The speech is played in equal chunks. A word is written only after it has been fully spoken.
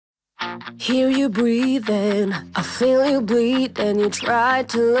Hear you breathing, I feel you bleed, and you try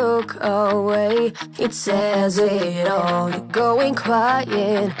to look away. It says it all, you're going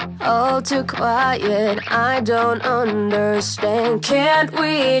quiet, all too quiet. I don't understand, can't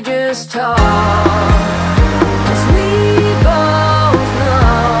we just talk? 'Cause we both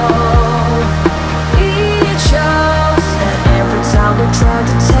know it shows that every time we try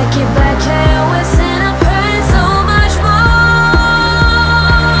to take it back, and we're in a pain so much more.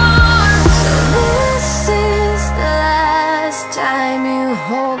 So this is the last time you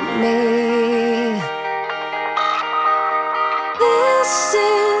hold me. This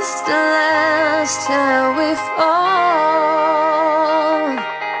is the last time we fall.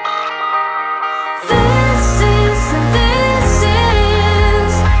 This is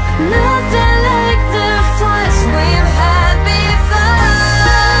nothing like the flights we've had before.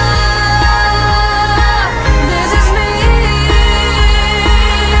 This is me.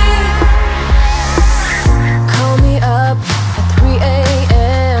 Call me up at 3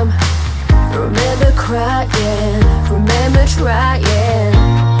 a.m. Remember crying, remember trying.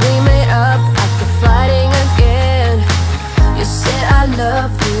 We made up after fighting again. You said I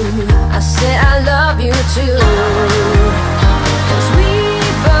love you, I said I love you too. 'Cause we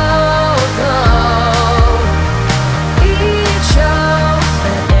both know it shows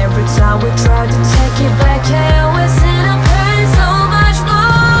that every time we try to take it back, and we're in a pain so much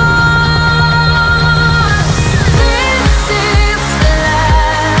more. This is the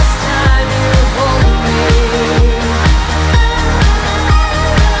last time you hold me.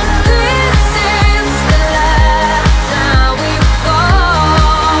 This is the last time we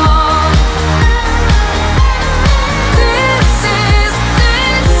fall. This is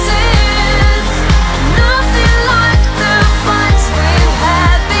nothing like the fights we've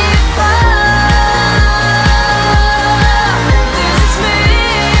had before. This is me.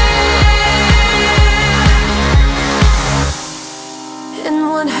 And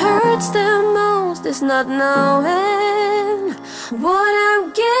what hurts the most is not knowing what I'm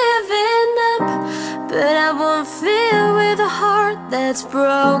giving up. But I won't feel with a heart that's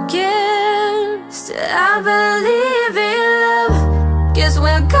broken. Still I believe in love, 'cause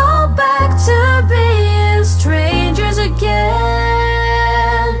we'll go back to being strangers again.